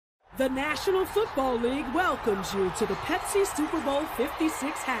The National Football League welcomes you to the Pepsi Super Bowl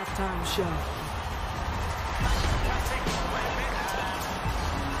 56 halftime show.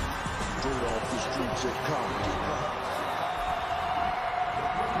 Straight off the streets of Compton.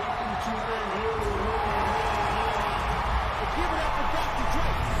 Give it up for Dr. Dre.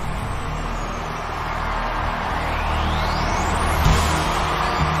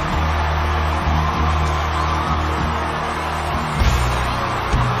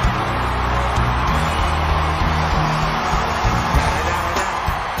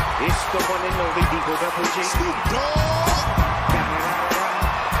 It's the one and only Deagle Double G. Snoop Dogg.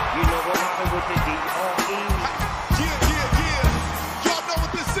 You know what happened with the D.R.E. Yeah. Y'all know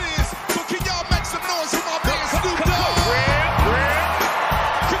what this is, but can y'all make some noise for my man Snoop Dogg?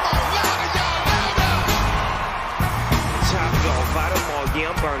 Come on, louder, y'all, louder. Top dog, bottom all,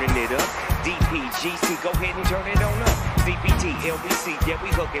 yeah, I'm burning it up. DPGC, go ahead and turn it on up. DPT, LBC, yeah, we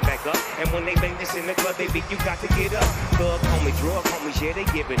hooking back up. And when they bang this in the club, baby, you got to get up. Thug homie, drug homies, yeah, they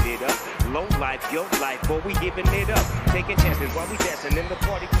giving it up. Low life, yo life, boy, we giving it up. Taking chances while we dancing in the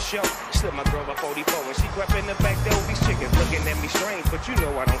party for show. Slip my girl a 44 and she crept in the back door. These chickens looking at me strange, but you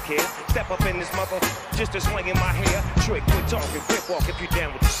know I don't care. Step up in this mother, just a swing in my hair. Trick, quit talking, quick walk if you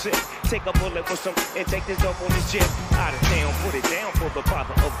down with the shit. Take a bullet with some and take this dope on this jet. Out of town, put it down for the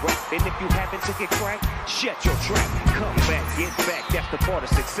father of rap. And if you happen to get cracked, shut your trap. Come back, get back, that's the part of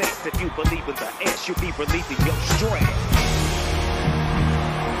success. If you believe in the S, you'll be relieving your stress.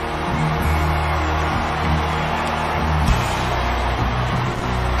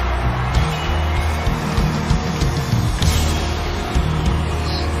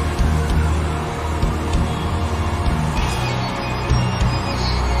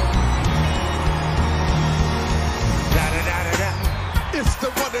 It's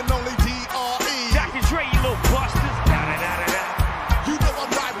the one and only D.R.E. Dr. Dre, you little busters. You know I'm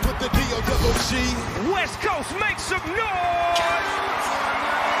riding with the D.O.G. West Coast, make some noise!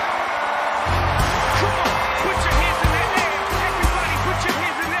 Come on, put your hands in the air. Everybody put your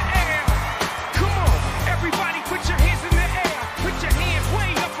hands in the air. Come on, everybody put your hands in the air. Put your hands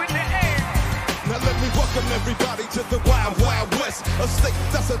way up in the air. Now let me welcome everybody to the Wild Wild West, a state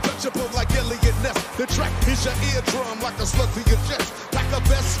that's untouchable like Elliot Ness. The track is your eardrum like a slug to your chest, like a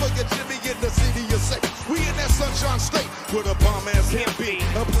vest for your Jimmy in the city you say. We in that sunshine state where the bomb ass can't be,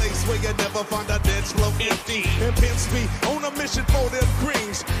 a place where you never find a dance floor empty. And pimps be on a mission for them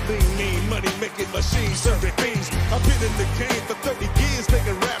greens. Lean, mean, money making machines serving beans. I've been in the game for 30 years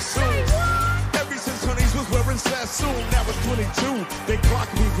making rap songs. Ever since Honeys was wearing Sassoon, now it's 22. They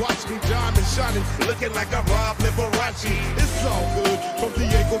clock me, watch me, diamond shining, looking like I robbed Liberace. It's all good from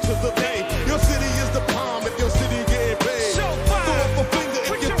Diego to the Bay. Your city is the palm if your city get paid. So Throw up a finger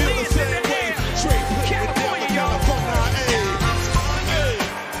if you feel the same way. Trade put it down to California, ayy. Hey.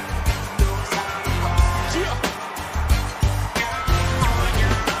 Yeah.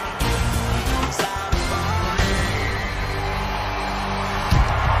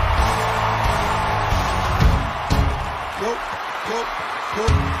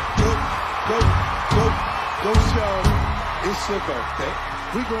 Go, shorty, it's your birthday.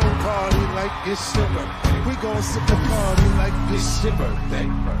 We gon' party like it's your birthday. We gon' sip the party like it's your birthday.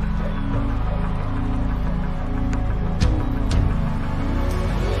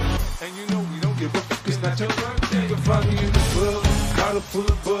 And you know we don't give up, it's not your birthday. You can find me in the club, bottle full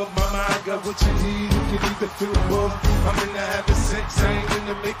of bub. Mama, I got what you need if you need to feel above. I'm in the having sex, I ain't in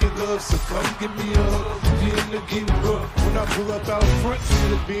the making love. So come give me a hug, if you're in the getting rough. When I pull up out front, see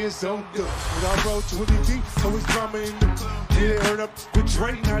the being so good. When I roll 20 deep, always drama in the club. Yeah, they heard up with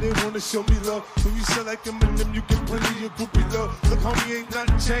Dre, now they wanna show me love. When you sell like Eminem, you get plenty of groupie love. Look, homie, ain't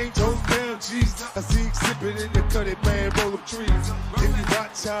nothing changed, hold down, jeez. I see exhibit in the cut, it man, roll up trees. If you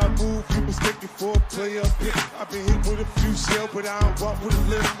watch how I move, you mistake it for a player pick. I've been hit with a few shells, but I don't walk with a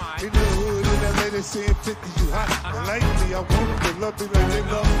limp. In the hood, in LA, they saying 50, you hot. And lately, I want them to love me like they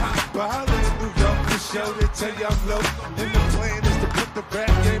love me. But I live in New York, the show, they tell you I'm low. And the plan is to put the rap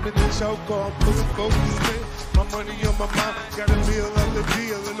game in the choke, or I'm pulling focus, man. My money on my mind, got a meal on the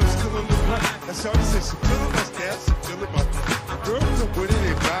deal, and I'm still on the run. That's all they say, she feeling my style, she feeling my girls are with it,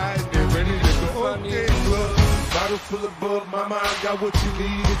 they buy it, they're ready to go. Okay, club, bottle full of bub, mama, I got what you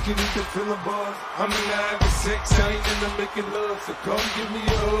need if you need to feel a buzz. I'm in the having sex, I ain't in the making love, so come give me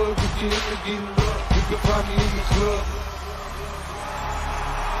a hug if you're in the getting love. You can find me in the club.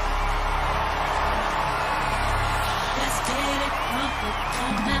 Let's get it crumpled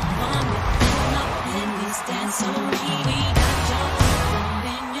on that woman. Pull up in these dance so we got your phone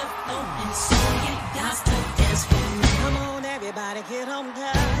in your phone, and so you got to dance for me. Come on, everybody, get on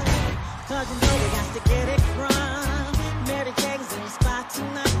down. 'Cause you know we got to get it from. Mary Jane's in the spot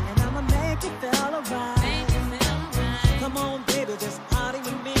tonight, and I'ma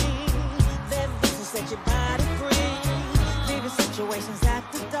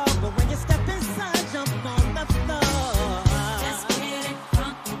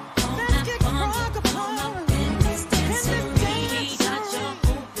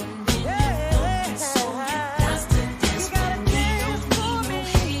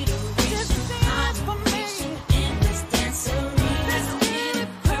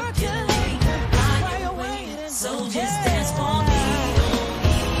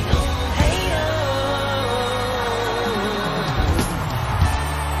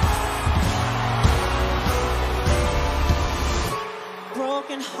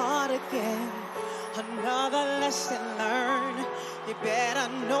falling hard again. Another lesson learned. You better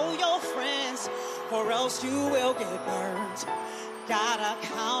know your friends, or else you will get burned. Gotta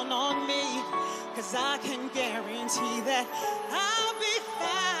count on me, 'cause I can guarantee that I'll be fine.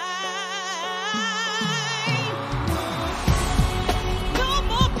 No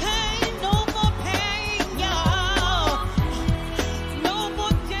more pain, y'all. No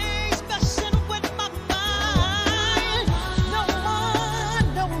more games messing with my mind. No more,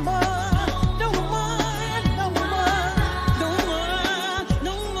 no more, no more, no more, no more,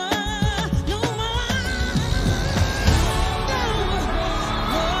 no more, no more.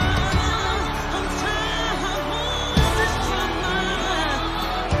 I'm tired of all this drama.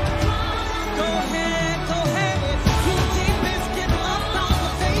 Go ahead, you demons, get up out the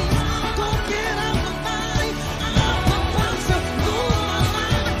face. Go get out the mind. I'm about to lose my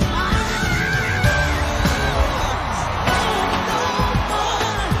mind.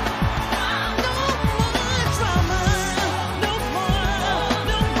 No more drama. No more,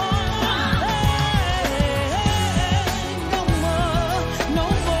 no more. No more, no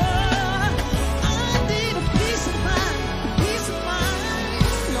more. I need a peace of mind, peace of mind.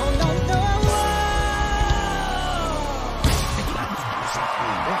 No, no, no.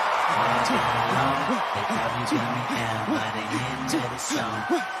 They probably coming down by the end of the song.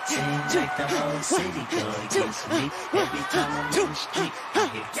 Seems like the whole city go against me. Every time I'm in the street, I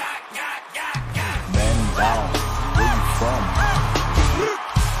hear Man down, where you from?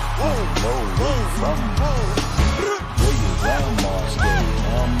 Low, where you from? Where your grandma stay?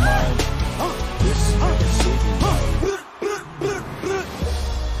 I'm like, this is the city life.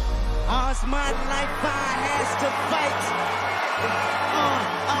 All's my life I has to fight.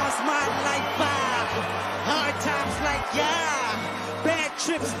 All's my life I. Hard times like bad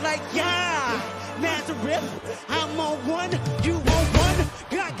trips like Nazareth, I'm on one, you on one.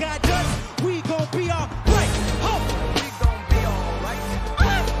 God got us, we gon' be alright. Ho! We gon' be alright.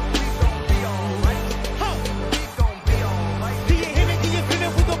 We gon' be alright. Ho! We gon' be alright. Do you hear me? Do you feel me?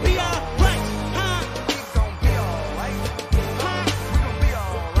 We gon' be alright. Huh? We gon' be alright. Huh? We gon' be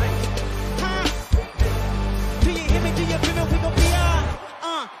alright. Huh? Do you hear me? Do you feel me? We gon' be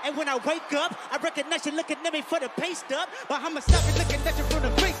alright. And when I wake up, I recognize you looking at me for the pay stub. But I'ma stop you looking at you from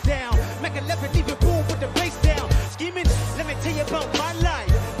the face down. Make a left and leave you boom with the face down. Scheming, let me tell you about my life.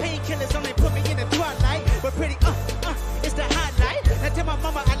 Painkillers only put me in the twilight. But pretty, it's the highlight. I tell my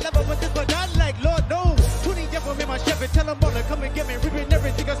mama I love her, but this what I like. Lord knows, 20 devil in my Chevy. Tell them all to come and get me, ripping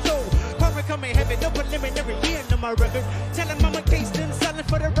everything I sold. Karma coming heavy, no preliminary end of my record. Tell them I'm a gangster and selling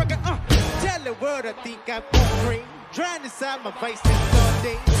for the record. Tell the world I think I'm free. Drown inside my vices all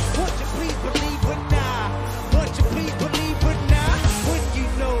day. Won't you please believe it now? Won't you please believe it now? When you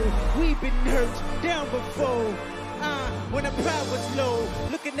know we've been hurt down before. When the pride was low,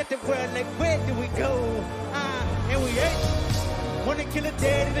 looking at the world like where do we go? And we ain't. Wanna kill a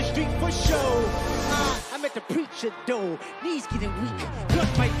dead in the street for show. I'm at the preacher door, knees getting weak, gun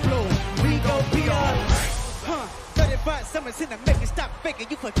might blow. We gon' be alright. 35 summers in the making, stop faking,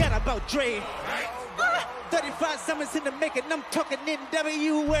 you forgot about Dre. 35 summers in the making, I'm talking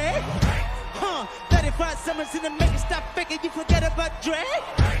NWA. 35 summers in the making, stop faking, you forgot about Dre.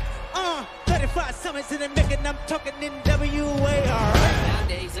 35 summers in the making, I'm talking NWA, alright.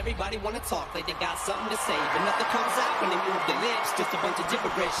 Nowadays, everybody wanna talk like they got something to say, but nothing comes out when they move their lips. Just a bunch of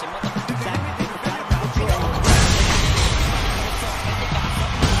gibberish and motherfuckers acting they forgot about Dre.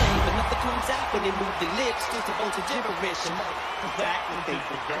 But nothing comes out when they move their lips. Just a bunch of gibberish and motherfuckers acting they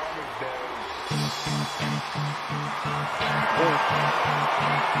forgot about Dre.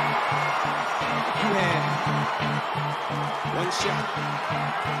 You had one shot,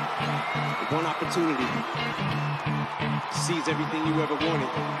 one opportunity to seize everything you ever wanted.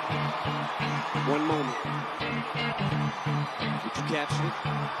 One moment. Did you capture it?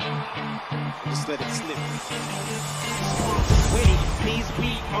 Just let it slip. Witty, knees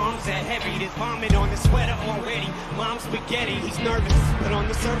weak, arms are heavy. There's vomit on his sweater already. Mom's spaghetti, he's nervous, but on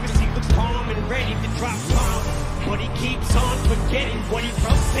the surface he looks calm and ready to drop bombs. But he keeps on forgetting what he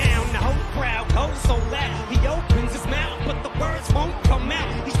wrote down. The whole crowd goes so loud. He opens his mouth, but the words won't come out.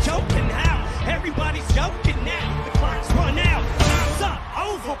 He's choking how? Everybody's joking now. The clock's run out. Time's up.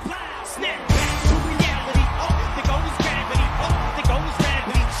 Over. Plow. Snap back to reality. Oh, there goes gravity. Oh, there goes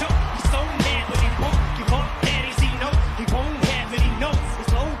gravity. Choke. He's so mad, but he won't give up. Daddies, he knows he won't have it. He knows his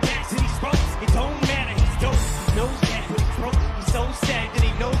low back to these ropes. It don't matter. He's dope. He knows that, but he's broke. He's so sad that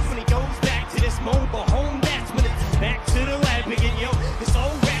he knows when he goes back to this mobile home. That's when it's back to the lab again, yo. This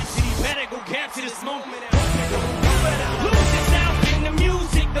old rhapsody better go capture this moment. Lose yourself in the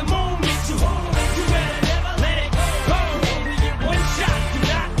music the moment you hold. You better never let it go. When we get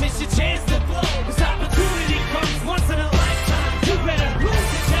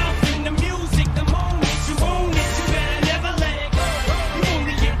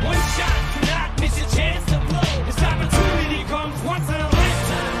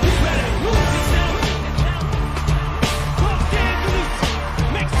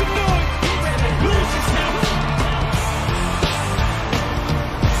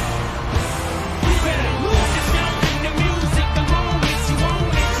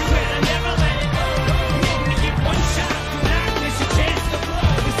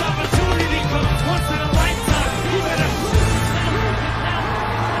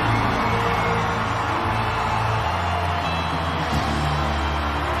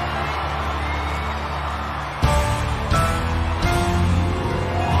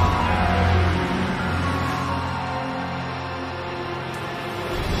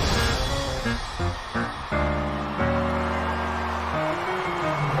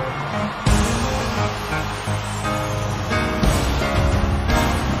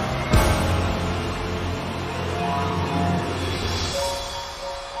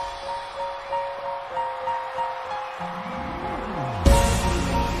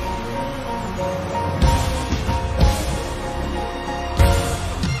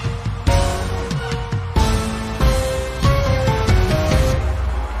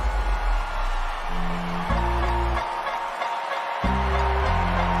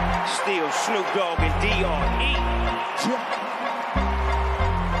Still Snoop Dogg and D.R.E. Yeah.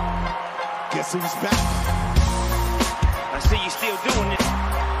 Guess who's back? I see you still doing it.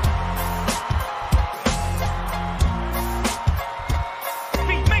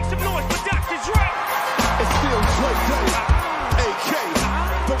 Beat, make some noise for Dr. Dre. It's still Dre Day, AK.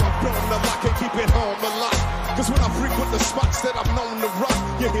 Though I'm blowing the lock, can't keep it home a lot. Cause when I frequent the spots that I'm known to rock,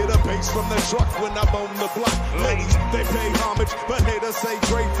 you hear the bass from the truck when I'm on the block. Ladies, they pay homage, but haters say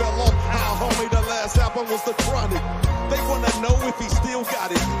Dre fell off. How homie, the last album was The Chronic. They wanna know if he still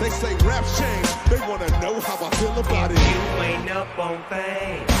got it. They say rap's changed. They wanna know how I feel about it. You ain't up on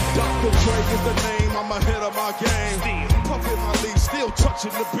fame. Dr. Dre is the name, I'm ahead of my game. Puffin' my leaf, still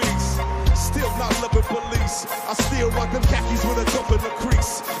touching the beats. Still not loving police. I still rock them khakis with a cup in the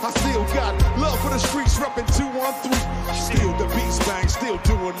crease. I still got love for the streets, reppin' 213. Still the beats bang, still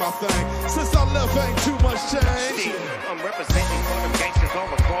doing my thing. Since I left, ain't too much change. I'm representing for them gangsters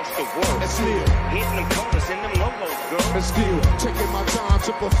all across the world. And still hitting them corners and them logos, girl. And still taking my time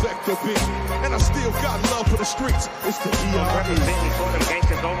to perfect the beat. And I still got love for the streets. It's the D.R.E. I'm representing for them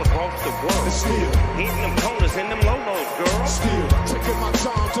gangsters all across the world. And still hitting them corners and them logos, girl. Still taking my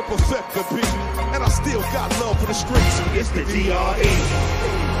time to perfect the beat. And I still got love for the streets. It's the D.R.E.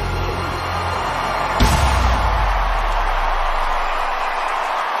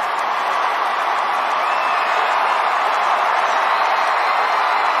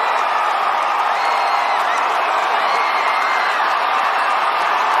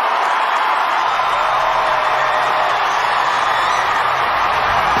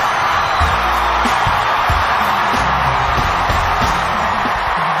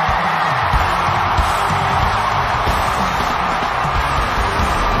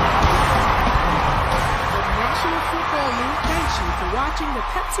 The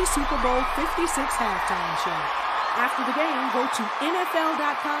Pepsi Super Bowl 56 halftime show. After the game, go to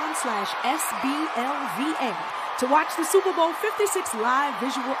NFL.com/SBLVA to watch the Super Bowl 56 live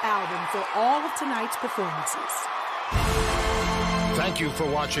visual album for all of tonight's performances. Thank you for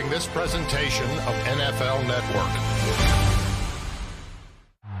watching this presentation of NFL Network.